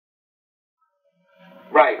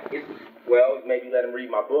Right. Well, maybe let him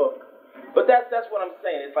read my book. But that's what I'm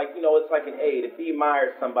saying. It's like, it's like an aid. If he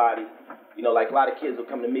admires somebody, like a lot of kids will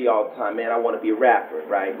come to me all the time, man, I want to be a rapper,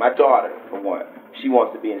 right? My daughter, for one, she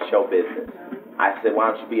wants to be in show business. I said,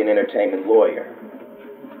 why don't you be an entertainment lawyer?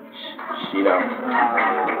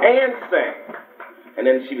 And sing. And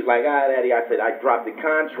then she was like, Daddy, I said, I dropped the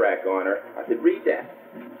contract on her. I said, read that.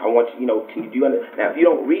 I want you, can you understand? Now, if you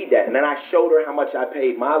don't read that, and then I showed her how much I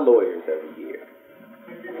paid my lawyers every year.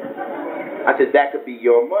 I said, that could be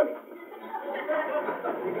your money.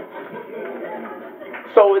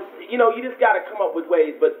 So it's, you just got to come up with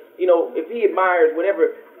ways, but, if he admires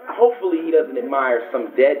whatever, hopefully he doesn't admire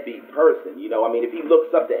some deadbeat person, if he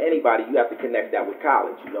looks up to anybody, you have to connect that with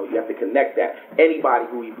college, you have to connect that. Anybody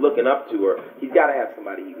who he's looking up to, or he's got to have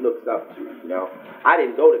somebody he looks up to, I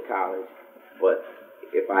didn't go to college, but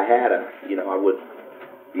if I had I would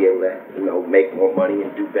be able to, make more money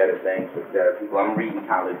and do better things with better people. I'm reading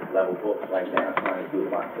college level books right now, trying to do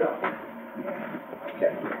it myself.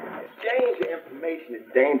 Okay. Exchange of information is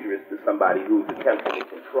dangerous to somebody who's attempting to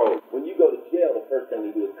control. When you go to jail, the first thing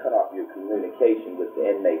they do is cut off your communication with the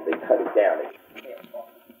inmates. They cut it down. They can't talk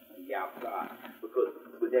on the outside. Because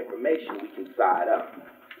with information, we can side up.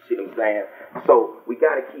 See what I'm saying? So we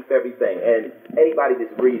got to keep everything. And anybody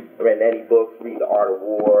that's read any books, read The Art of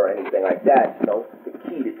War, or anything like that, the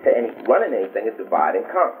key to running anything is divide and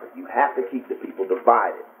conquer. You have to keep the people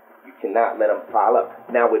divided. You cannot let them pile up.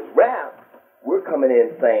 Now with rap, we're coming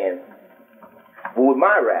in saying, well, with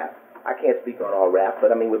my rap, I can't speak on all rap,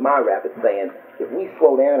 but with my rap, it's saying, if we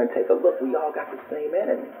slow down and take a look, we all got the same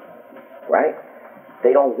enemy, right?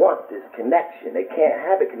 They don't want this connection. They can't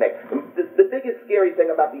have a connection. The biggest scary thing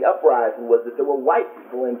about the uprising was that there were white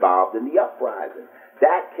people involved in the uprising.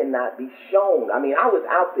 That cannot be shown. I was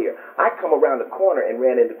out there. I come around the corner and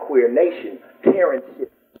ran into Queer Nation tearing shit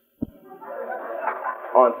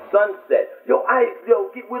on Sunset. Yo,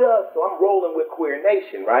 get with us. So I'm rolling with Queer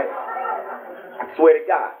Nation, right? I swear to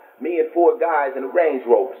God. Me and 4 guys in a Range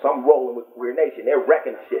Rover. So I'm rolling with Queer Nation. They're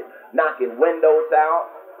wrecking shit. Knocking windows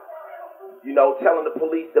out. Telling the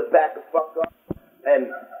police to back the fuck up. And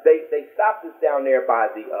they stopped us down there by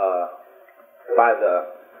the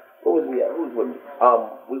who was we at? Who was with me?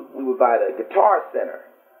 We were by the Guitar Center.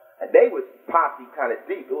 And they was posse kind of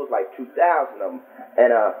deep. It was like 2,000 of them. And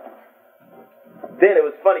then it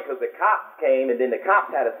was funny because the cops came, and then the cops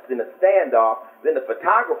had us in a standoff. Then the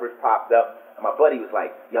photographers popped up, and my buddy was like,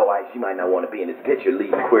 yo, Ice, you might not want to be in this picture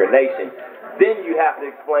leading Queer Nation. Then you have to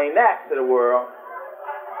explain that to the world.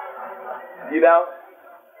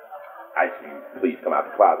 Ice, please come out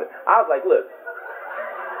the closet. I was like, look,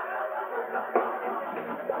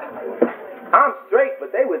 I'm straight,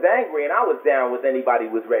 but they was angry, and I was down with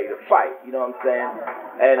anybody who was ready to fight. You know what I'm saying?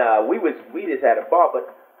 And we just had a ball,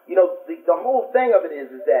 but the whole thing of it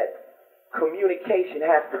is that communication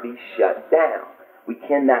has to be shut down. You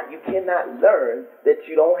cannot learn that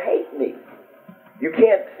you don't hate me. You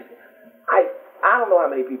can't. I don't know how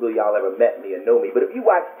many people y'all ever met me or know me, but if you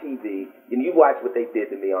watch TV and you watch what they did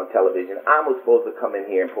to me on television, I was supposed to come in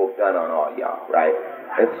here and pull a gun on all y'all, right?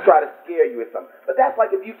 And try to scare you or something. But that's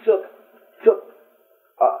like if you took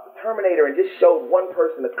Terminator and just showed one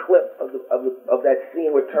person a clip of that scene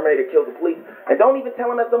where Terminator kills the police and don't even tell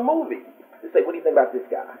him that's a movie. Just say, what do you think about this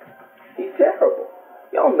guy? He's terrible.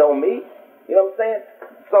 You don't know me. You know what I'm saying?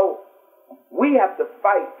 So we have to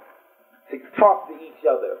fight to talk to each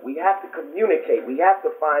other. We have to communicate. We have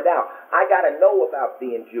to find out. I got to know about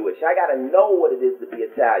being Jewish. I got to know what it is to be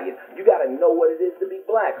Italian. You got to know what it is to be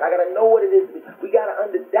black. I got to know what it is to be. We got to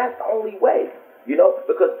that's the only way,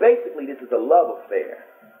 because basically this is a love affair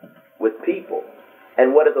with people.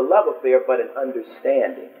 And what is a love affair but an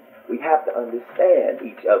understanding? We have to understand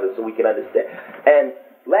each other so we can understand. And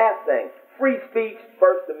last thing, free speech,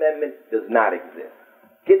 First Amendment does not exist.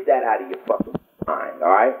 Get that out of your fucking mind,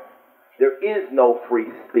 all right? There is no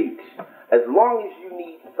free speech. As long as you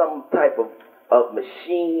need some type of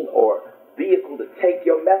machine or vehicle to take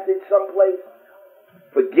your message someplace,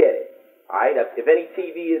 forget it. All right? If any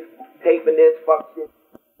TV is taping this, fuck shit,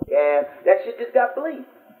 yeah, that shit just got bleeped.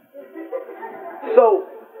 So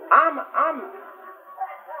I'm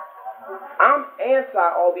anti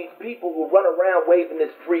all these people who run around waving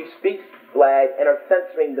this free speech flag and are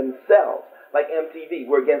censoring themselves. Like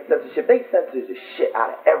MTV, we're against censorship. They censor the shit out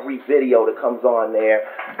of every video that comes on there.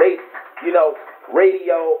 They,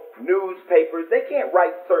 radio, newspapers, they can't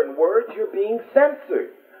write certain words. You're being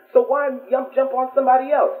censored. So why jump on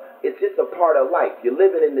somebody else? It's just a part of life. You're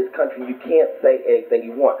living in this country. You can't say anything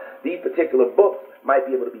you want. These particular books might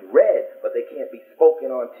be able to be read, but they can't be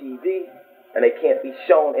spoken on TV. and they can't be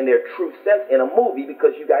shown in their true sense in a movie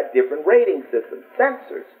because you got different rating systems,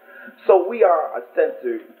 censors. So we are a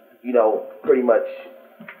censored, pretty much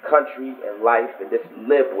country and life, and just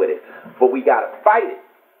live with it. But we gotta fight it.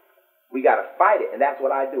 We gotta fight it, and that's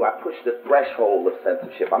what I do. I push the threshold of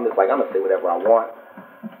censorship. I'm just like, I'm gonna say whatever I want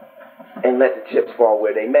and let the chips fall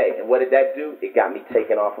where they may. And what did that do? It got me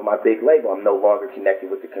taken off of my big label. I'm no longer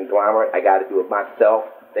connected with the conglomerate. I gotta do it myself.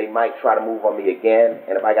 They might try to move on me again,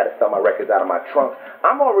 and if I gotta sell my records out of my trunk,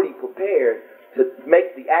 I'm already prepared to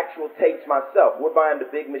make the actual tapes myself. We're buying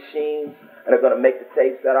the big machines, and they're gonna make the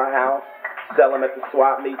tapes at our house, sell them at the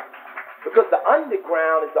swap meet. Because the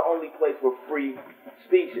underground is the only place where free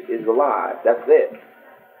speech is alive. That's it.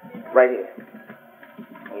 Right here.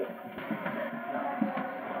 Yeah.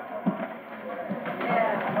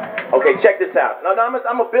 Okay, check this out. No, I'm going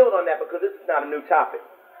to build on that because this is not a new topic.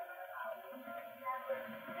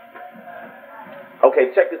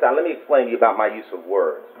 Okay, check this out. Let me explain to you about my use of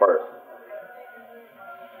words first.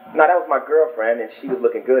 Now, that was my girlfriend, and she was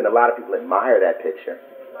looking good, and a lot of people admire that picture.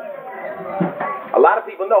 A lot of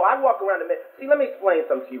people know. I walk around and see, let me explain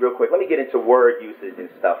something to you real quick. Let me get into word usage and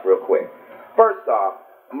stuff real quick. First off,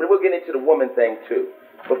 we'll get into the woman thing too.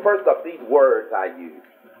 But first off, these words I use.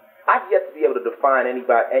 I've yet to be able to find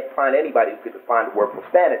anybody who could define the word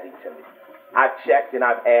profanity to me. I've checked and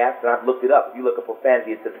I've asked and I've looked it up. If you look at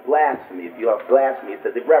profanity, it says blasphemy. If you look at blasphemy, it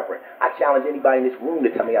says irreverent. I challenge anybody in this room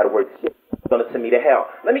to tell me how the word shit is going to send me to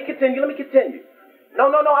hell. Let me continue.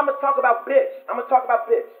 No, I'm going to talk about bitch.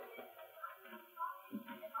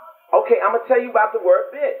 Okay, I'm going to tell you about the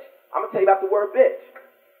word bitch.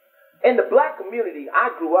 In the black community,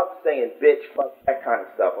 I grew up saying bitch, fuck, that kind of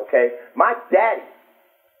stuff, okay? My daddy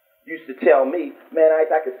used to tell me, man, I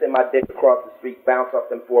could send my dick across the street, bounce off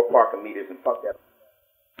them 4 parking meters and fuck that.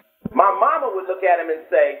 My mama would look at him and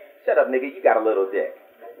say, shut up, nigga, you got a little dick.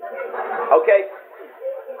 Okay?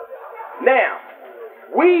 Now,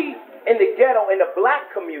 we in the ghetto, in the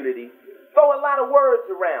black community, throw a lot of words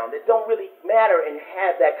around that don't really matter and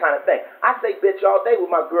have that kind of thing. I say bitch all day with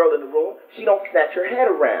my girl in the room. She don't snatch her head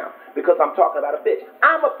around because I'm talking about a bitch.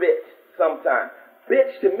 I'm a bitch sometimes.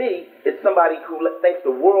 Bitch to me is somebody who thinks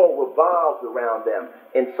the world revolves around them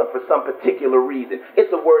for some particular reason.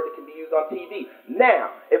 It's a word that can be used on TV.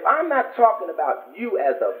 Now, if I'm not talking about you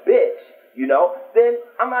as a bitch, then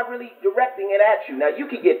I'm not really directing it at you. Now, you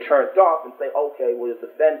can get turned off and say, okay, well, it's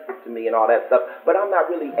offensive to me and all that stuff, but I'm not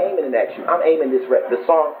really aiming it at you. I'm aiming the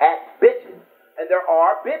song at bitches. And there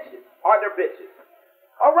are bitches. Are there bitches?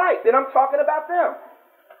 All right, then I'm talking about them.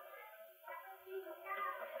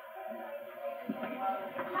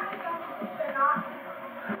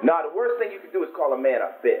 Now, the worst thing you can do is call a man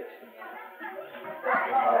a bitch.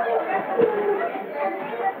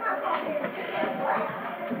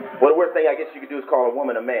 Well, the worst thing I guess you could do is call a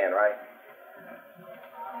woman a man, right?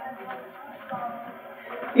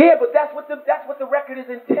 Yeah, but that's what the record is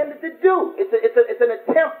intended to do. It's an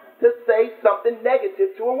attempt to say something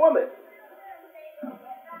negative to a woman.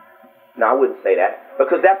 No, I wouldn't say that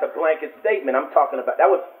because that's a blanket statement. I'm talking about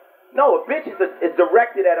a bitch is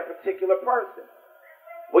directed at a particular person.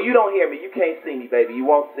 Well, you don't hear me. You can't see me, baby. You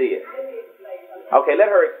won't see it. Okay, let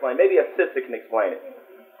her explain. Maybe a sister can explain it.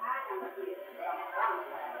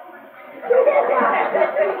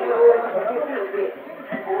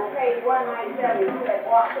 Page 197, you had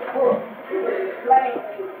walked the book. You explained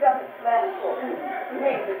to self-explanatory. You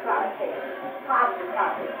made the context. Positive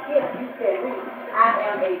context. If you can read, I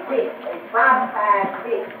am a bitch, a modified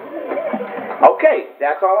bitch. Okay,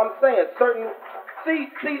 that's all I'm saying. See,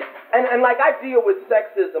 and like I deal with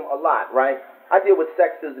sexism a lot, right? I deal with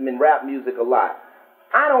sexism in rap music a lot.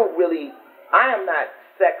 I am not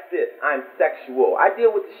sexist, I'm sexual. I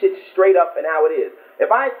deal with the shit straight up and how it is.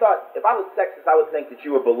 If I was sexist, I would think that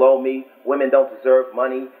you were below me, women don't deserve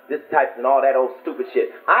money, this type and all that old stupid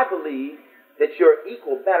shit. I believe that you're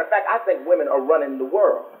equal. Matter of fact, I think women are running the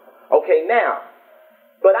world. Okay, now,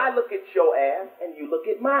 but I look at your ass and you look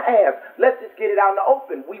at my ass. Let's just get it out in the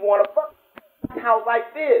open. We want to fuck. That's how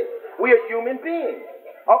life is. We are human beings.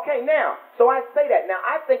 Okay, now, so I say that. Now,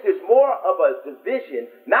 I think there's more of a division,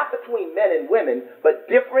 not between men and women, but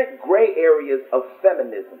different gray areas of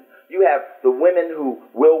feminism. You have the women who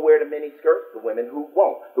will wear the mini skirts, the women who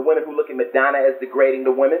won't. The women who look at Madonna as degrading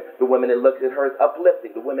the women that look at her as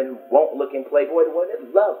uplifting. The women who won't look in Playboy, the women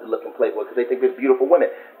that love to look in Playboy because they think they're beautiful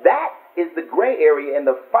women. That is the gray area in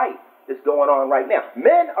the fight that's going on right now.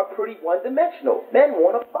 Men are pretty one-dimensional. Men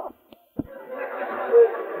want to fuck.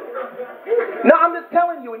 No, I'm just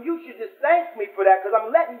telling you, and you should just thank me for that because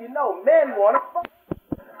I'm letting you know men want to fuck.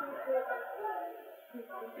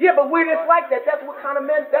 Yeah, but we're just like that. That's what kind of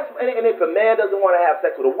men. And if a man doesn't want to have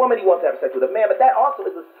sex with a woman, he wants to have sex with a man. But that also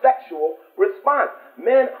is a sexual response.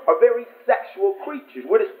 Men are very sexual creatures.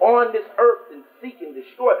 We're just on this earth and seek and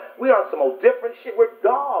destroy. We aren't some old different shit. We're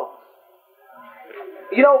dogs.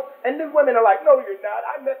 You know, and then women are like, no, you're not.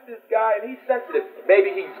 I met this guy and he's sensitive. Maybe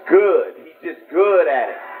he's good. He's just good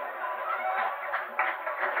at it.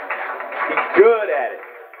 He's good at it.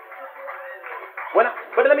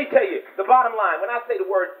 But let me tell you, the bottom line, when I say the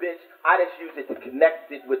word bitch, I just use it to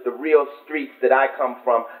connect it with the real streets that I come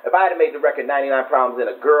from. If I had made the record 99 Problems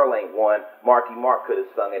and a Girl Ain't One, Marky Mark could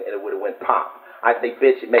have sung it and it would have went pop. I say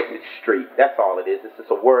bitch, it makes it street. That's all it is. It's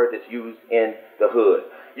just a word that's used in the hood.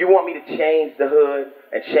 You want me to change the hood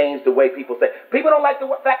and change the way people say? People don't like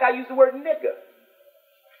the fact I use the word nigga.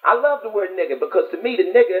 I love the word nigga because to me the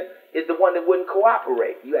nigga is the one that wouldn't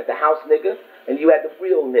cooperate. You had the house nigga and you had the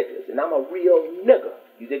real niggas. And I'm a real nigga.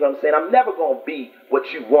 You dig what I'm saying? I'm never going to be what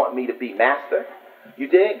you want me to be, master. You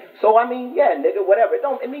dig? So I mean, yeah, nigga, whatever. It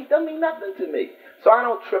doesn't mean nothing to me. So I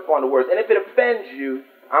don't trip on the words. And if it offends you,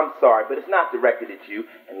 I'm sorry, but it's not directed at you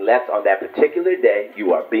unless on that particular day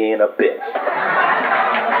you are being a bitch.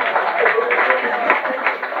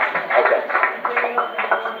 Okay.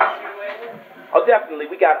 Oh, definitely.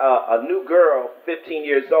 We got a new girl, 15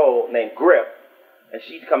 years old, named Grip, and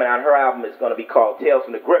she's coming out. Her album is going to be called Tales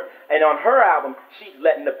from the Grip. And on her album, she's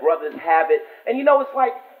letting the brothers have it. And you know, it's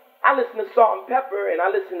like, I listen to Salt and Pepper, and I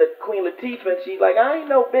listen to Queen Latifah, and she's like, I ain't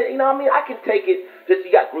no bitch. You know what I mean? I can take it. Just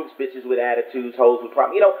you got groups, bitches with attitudes, hoes with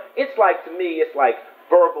problems. You know, it's like, to me, it's like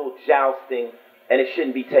verbal jousting, and it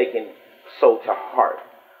shouldn't be taken so to heart.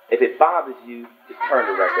 If it bothers you, just turn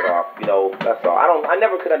the record off. You know, that's all. I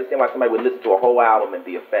never could understand why somebody would listen to a whole album and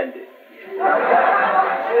be offended.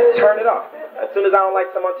 Turn it off. As soon as I don't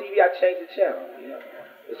like something on TV, I change the channel. You know?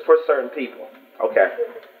 It's for certain people. Okay.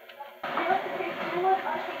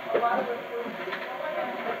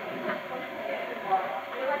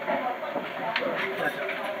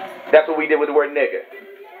 That's what we did with the word nigga.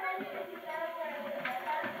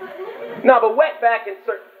 No, but went back and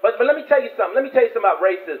search. But let me tell you something. Let me tell you something about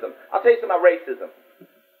racism. I'll tell you something about racism.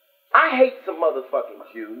 I hate some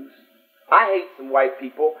motherfucking Jews. I hate some white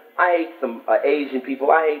people. I hate some Asian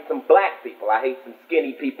people. I hate some black people. I hate some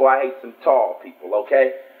skinny people. I hate some tall people,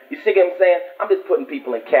 okay? You see what I'm saying? I'm just putting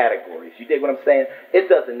people in categories. You dig what I'm saying? It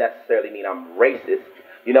doesn't necessarily mean I'm racist,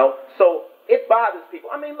 you know? So it bothers people.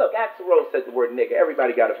 I mean, look, Axl Rose said the word nigga.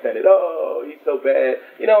 Everybody got offended. Oh, he's so bad.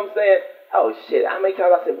 You know what I'm saying? Oh, shit. How many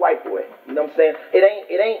times I said white boy? You know what I'm saying? It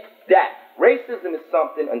ain't that. Racism is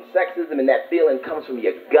something, and sexism and that feeling comes from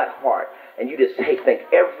your gut heart. And you just think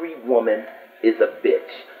every woman is a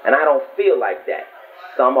bitch. And I don't feel like that.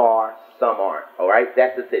 Some are, some aren't. All right?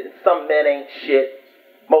 That's the thing. Some men ain't shit.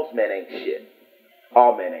 Most men ain't shit.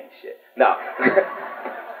 All men ain't shit. No.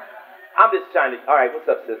 I'm just trying to... All right, what's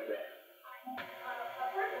up, sister?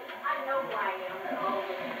 I know who I am. All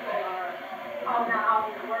the people are calling out all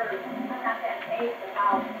these words. I'm not that age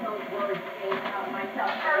about those words being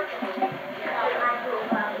myself personally. I grew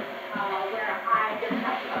up where I just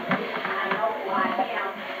have to I know who I am.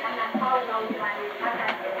 I'm not calling on anybody. I'm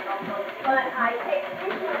not getting on those. But I take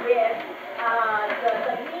issue with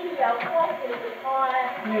the media focuses on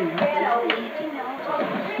ghetto.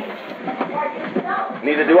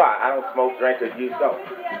 Neither do I. I don't smoke, drink, or use dope.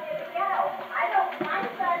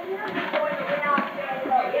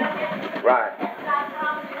 Right.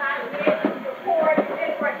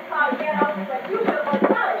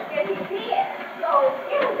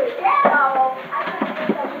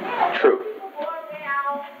 True.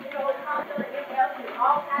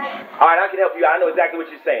 All right, I can help you. I know exactly what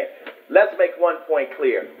you're saying. Let's make one point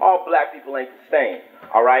clear. All black people ain't the same,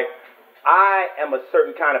 all right? I am a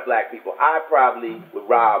certain kind of black people. I probably would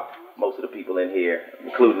rob most of the people in here,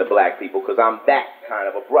 including the black people, because I'm that kind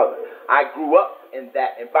of a brother. I grew up in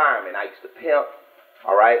that environment. I used to pimp,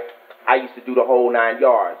 all right? I used to do the whole 9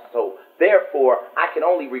 yards. So, therefore, I can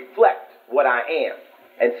only reflect what I am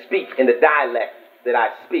and speak in the dialect that I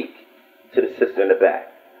speak to the sister in the back.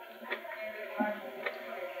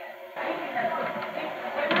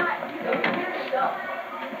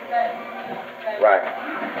 Right.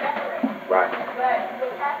 Right. But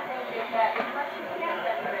what's happening is that as much as you can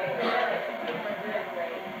separate,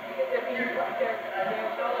 because they're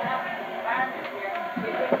showing up in an environment where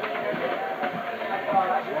they're thinking that they're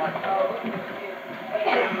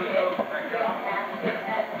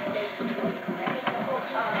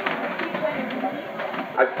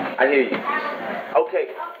I hear you. Okay.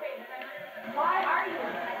 Why are you?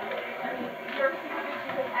 I mean, you're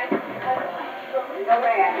no,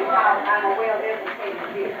 ma'am, I'm a well-educated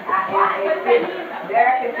bitch.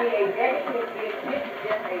 There can be a dedicated bitch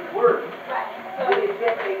just a word. It is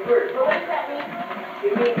just a word. So what does that mean?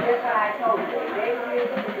 It means just what I told you. A negative is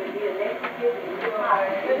a negative and you're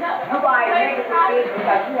positive. You are a negative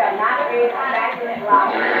because you have not read the Extablisment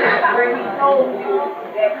where he told you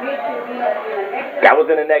that bitch can be in a negative. That was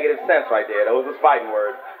in a negative sense right there. Those was fighting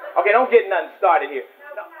words. Okay, don't get nothing started here.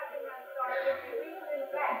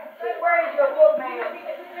 Where is your book, ma'am?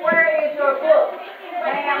 Where is your book?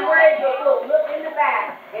 Ma'am, where is your book? Look in the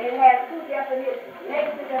back, and it has two definitions,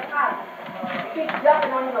 negative and positive. You keep jumping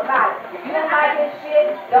on him about it. If you don't like this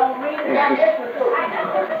shit, don't read it, don't listen to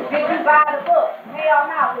it. Did you buy the book? Hell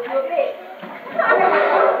no, because you're a bitch.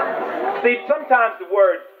 See, sometimes the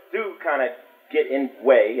words do kind of get in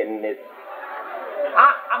way, and it's.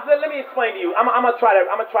 Let me explain to you. I'm gonna try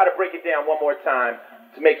to break it down one more time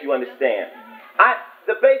to make you understand.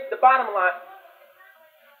 The bottom line.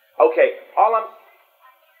 Okay,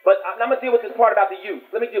 but I'm gonna deal with this part about the youth.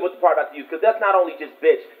 Let me deal with the part about the youth, because that's not only just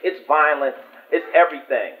bitch, it's violence, it's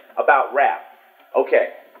everything about rap.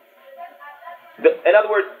 Okay. In other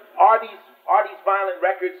words, are these violent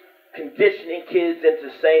records conditioning kids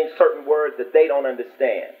into saying certain words that they don't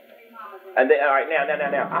understand? And then, all right,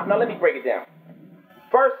 now let me break it down.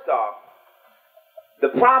 First off, the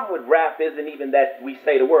problem with rap isn't even that we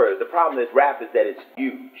say the words. The problem with rap is that it's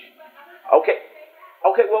huge.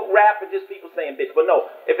 Okay, well, rap is just people saying bitch. But no,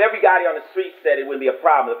 if every guy on the street said it, wouldn't be a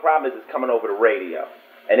problem. The problem is it's coming over the radio.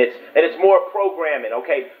 And it's more programming,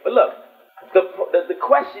 okay? But look, the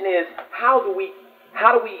question is, how do we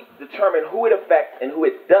determine who it affects and who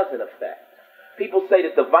it doesn't affect? People say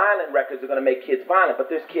that the violent records are going to make kids violent, but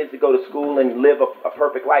there's kids that go to school and live a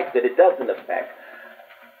perfect life that it doesn't affect.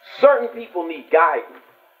 Certain people need guidance,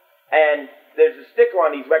 and there's a sticker on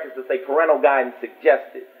these records that say parental guidance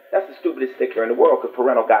suggested. That's the stupidest sticker in the world, because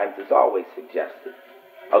parental guidance is always suggested.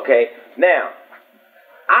 Okay? Now,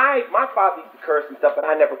 my father used to curse and stuff, but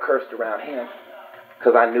I never cursed around him,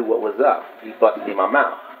 because I knew what was up. He busted in my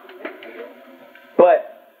mouth.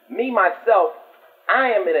 But me, myself,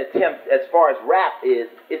 I am in an attempt, as far as rap is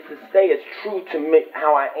to stay as true to me,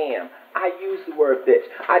 how I am. I use the word bitch.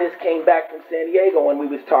 I just came back from San Diego and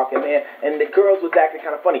we was talking, man, and the girls was acting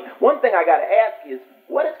kind of funny. One thing I got to ask is,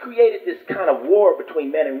 what has created this kind of war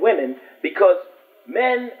between men and women? Because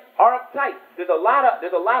men are uptight. There's a lot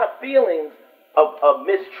of feelings of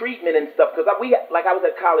mistreatment and stuff. Because I was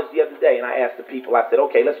at college the other day and I asked the people, I said,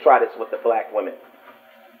 okay, let's try this with the black women.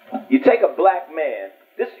 You take a black man,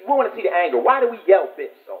 we want to see the anger. Why do we yell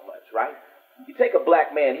bitch so much, right? You take a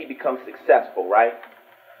black man, he becomes successful, right?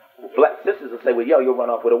 Black sisters will say, well, you'll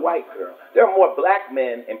run off with a white girl. There are more black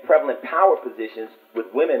men in prevalent power positions with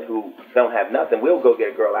women who don't have nothing. We'll go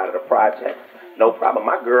get a girl out of the projects. No problem.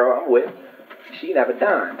 My girl I'm with, she never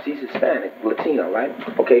dime. She's Hispanic, Latino, right?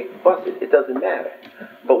 Okay, bust it. It doesn't matter.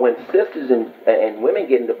 But when sisters and women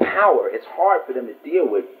get into power, it's hard for them to deal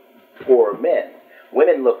with poor men.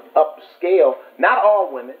 Women look upscale. Not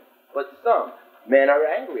all women, but some. Men are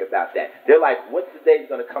angry about that. They're like, what's the day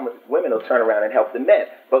going to come with women who'll turn around and help the men?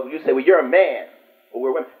 But you say, well, you're a man, or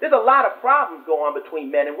we're women. There's a lot of problems going on between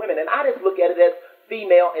men and women, and I just look at it as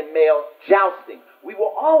female and male jousting. We will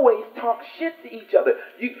always talk shit to each other.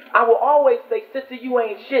 I will always say, sister, you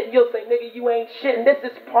ain't shit, and you'll say, nigga, you ain't shit, and this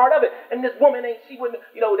is part of it. And this woman ain't, she wouldn't,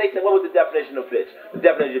 they say, what was the definition of bitch? The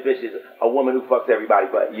definition of bitch is a woman who fucks everybody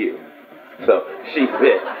but you. So, she's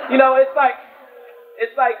bitch.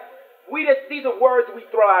 It's like, these are words we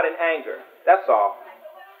throw out in anger. That's all.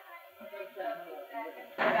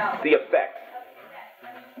 The effect.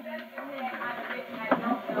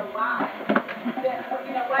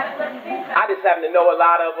 I just happen to know a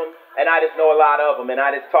lot of them, and I just know a lot of them, and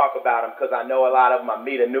I just talk about them because I know a lot of them. I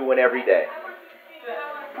meet a new one every day.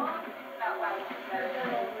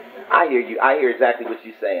 I hear you. I hear exactly what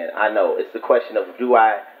you're saying. I know. It's the question of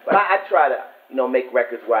but I try to, make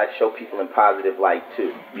records where I show people in positive light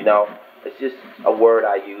too, It's just a word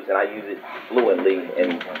I use, and I use it fluently,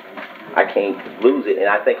 and I can't lose it. And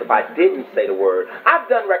I think if I didn't say the word, I've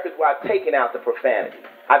done records where I've taken out the profanity.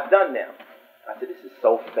 I've done them. I said, this is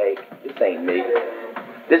so fake. This ain't me.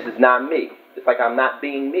 This is not me. It's like I'm not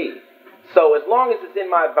being me. So as long as it's in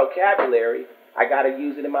my vocabulary, I got to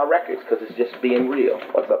use it in my records because it's just being real.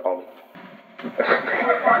 What's up, homie?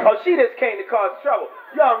 Oh, she just came to cause trouble.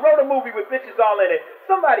 Y'all wrote a movie with bitches all in it.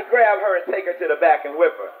 Somebody grab her and take her to the back and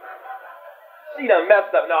whip her. She done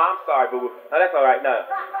messed up. No, I'm sorry, boo. No, that's all right. No.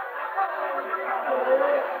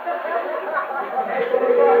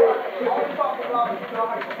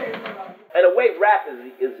 In a way, rap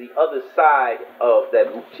is the other side of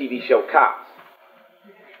that TV show Cops.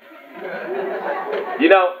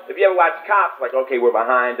 If you ever watch Cops, like, okay, we're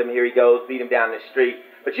behind him, here he goes, beat him down the street,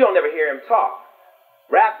 but you don't never hear him talk.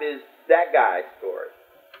 Rap is that guy's story.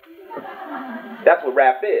 That's what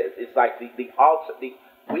rap is. It's like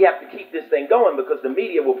we have to keep this thing going because the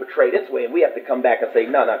media will portray this way, and we have to come back and say,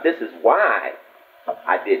 no, this is why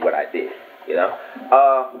I did what I did, you know?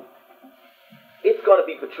 It's going to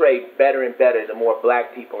be portrayed better and better the more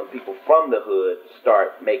black people and people from the hood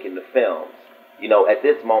start making the films. You know, at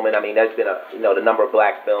this moment, I mean, there's been the number of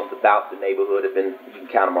black films about the neighborhood have been, you can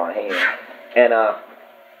count them on hand. And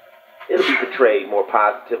it'll be portrayed more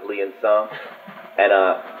positively in some, and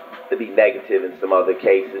to be negative in some other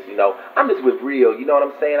cases, you know. I'm just with real, you know what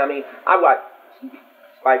I'm saying? I mean, I watched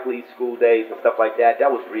Spike Lee's School Days and stuff like that. That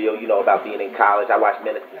was real, you know, about being in college. I watched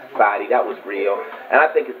Menace to Society. That was real. And I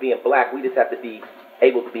think as being black, we just have to be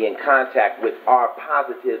able to be in contact with our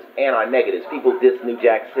positives and our negatives. People diss New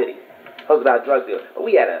Jack City. It was about drug dealers. But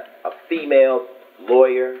we had a female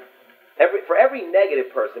lawyer. For every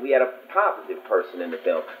negative person, we had a positive person in the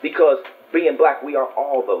film. Because being black, we are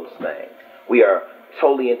all those things. We are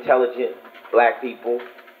totally intelligent black people,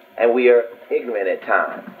 and we are ignorant at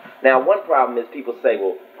times. Now, one problem is people say,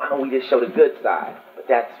 well, why don't we just show the good side? But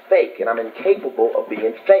that's fake, and I'm incapable of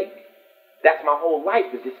being fake. That's my whole life,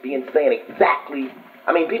 is just saying exactly.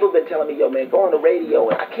 I mean, people have been telling me, yo, man, go on the radio,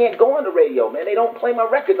 and I can't go on the radio, man. They don't play my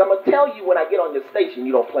records. I'm going to tell you when I get on your station,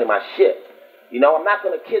 you don't play my shit. You know, I'm not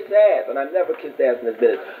going to kiss ass, and I never kissed ass in this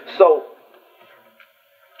business. So,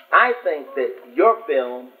 I think that your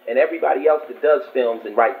film and everybody else that does films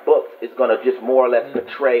and write books is going to just more or less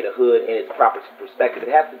portray the hood in its proper perspective.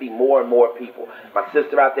 It has to be more and more people. My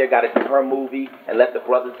sister out there got to do her movie and let the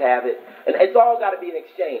brothers have it. And it's all got to be an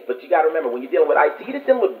exchange. But you got to remember, when you're dealing with Ice-T, you're just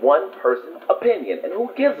dealing with one person's opinion. And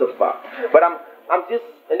who gives a fuck? But I'm just,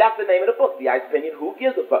 and that's the name of the book, The Ice Opinion, Who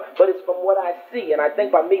Gives a Fuck? But it's from what I see. And I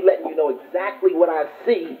think by me letting you know exactly what I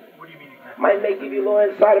see, might make give you a little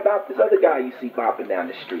insight about this other guy you see bopping down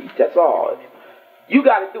the street. That's all. You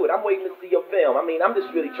got to do it. I'm waiting to see your film. I mean, I'm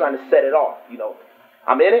just really trying to set it off, you know.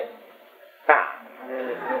 I'm in it.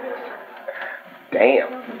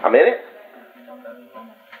 Damn. I'm in it.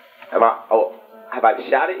 Have I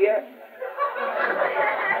shot it yet?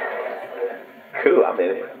 Cool, I'm in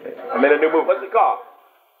it. I'm in a new movie. What's it called?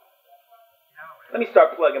 Let me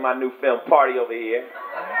start plugging my new film, Party Over Here.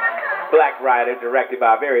 Black writer, directed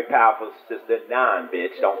by a very powerful sister,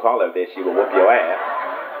 non-bitch. Don't call her bitch, she will whoop your ass.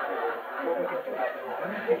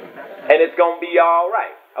 And it's gonna be all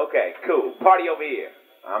right. Okay, cool. Party Over Here.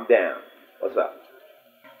 I'm down. What's up?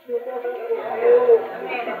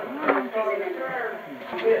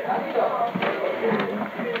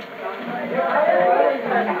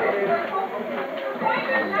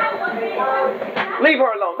 Leave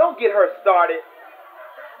her alone. Don't get her started.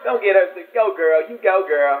 Don't get her to go, girl. You go,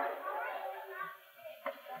 girl.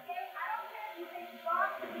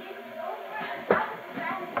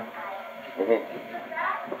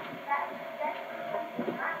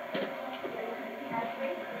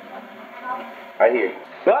 I hear you.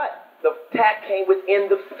 But the attack came within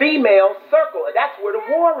the female circle, and that's where the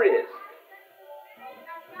war is.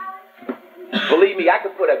 Believe me, I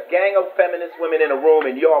could put a gang of feminist women in a room,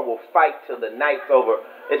 and y'all will fight till the night's over.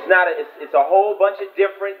 It's a whole bunch of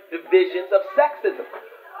different divisions of sexism.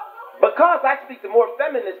 Because I speak to more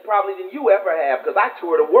feminists probably than you ever have, because I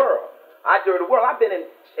tour the world. I've been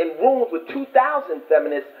in rooms with 2,000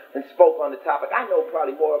 feminists and spoke on the topic. I know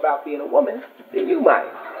probably more about being a woman than you might.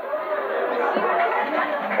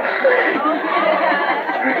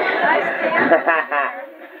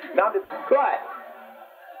 No, I'm just, but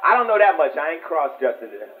I don't know that much. I ain't cross-dressing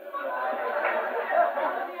it.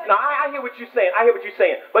 No, I hear what you're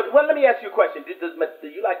saying. But let me ask you a question. Do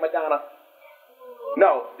you like Madonna?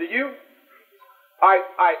 No. Do you? All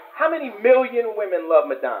right. How many million women love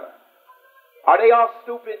Madonna? Are they all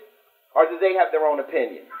stupid, or do they have their own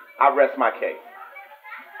opinion? I rest my case.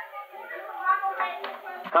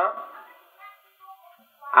 Huh?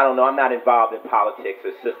 I don't know. I'm not involved in politics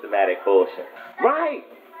or systematic bullshit. Right.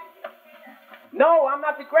 No, I'm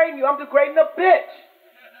not degrading you. I'm degrading a bitch.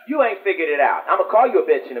 You ain't figured it out. I'm going to call you a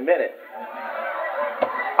bitch in a minute.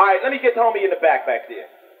 All right, let me get homie in the back there.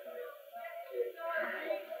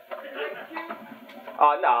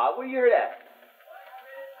 Oh, no. Where you hear that?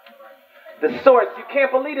 The source. You can't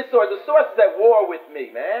believe the source. The source is at war with me,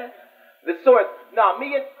 man. The source. No,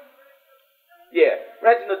 me and... Yeah,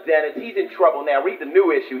 Reginald Dennis, he's in trouble now. Read the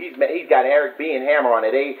new issue. He's got Eric B. and Hammer on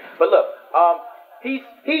it. But look, he's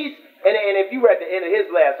and if you read the end of his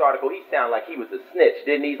last article, he sounded like he was a snitch,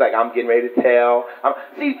 didn't he? He's like, I'm getting ready to tell.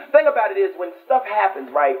 See, the thing about it is, when stuff happens,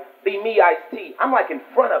 right, be me, Ice-T, I'm like in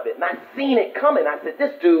front of it, and I seen it coming. I said,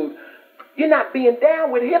 this dude, you're not being down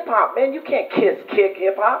with hip-hop, man. You can't kick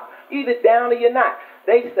hip-hop. You're either down or you're not.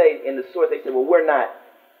 They say, in the source, they say, well, we're not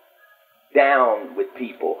down with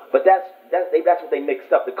people. But that's what they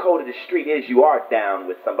mixed up. The code of the street is you are down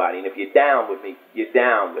with somebody. And if you're down with me, you're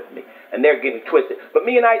down with me. And they're getting twisted. But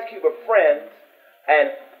me and Ice Cube are friends.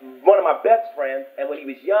 And one of my best friends, and when he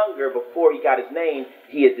was younger, before he got his name,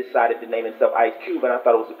 he had decided to name himself Ice Cube. And I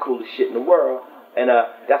thought it was the coolest shit in the world. And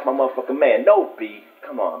that's my motherfucking man. No beef.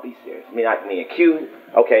 Come on, be serious. Me and Cube.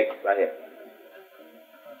 Okay, right here.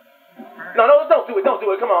 No, don't do it. Don't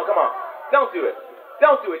do it. Come on. Don't do it.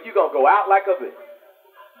 Don't do it. You're going to go out like a bitch.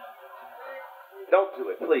 Don't do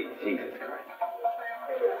it, please. Jesus Christ.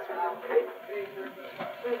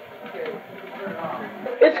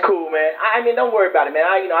 It's cool, man. I mean, don't worry about it, man.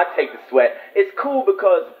 I take the sweat. It's cool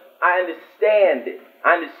because I understand it.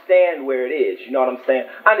 I understand where it is. You know what I'm saying?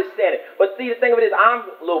 I understand it. But see, the thing of it is, I'm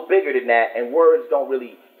a little bigger than that, and words don't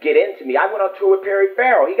really get into me. I went on tour with Perry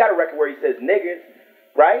Farrell. He got a record where he says niggers,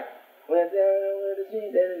 right?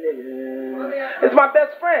 It's my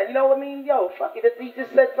best friend, you know what I mean? Yo, fuck it. He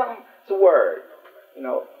just said something. It's a word, you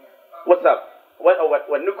know. What's up? What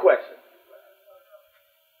new question?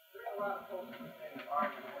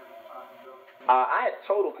 I had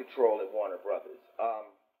total control at Warner Brothers.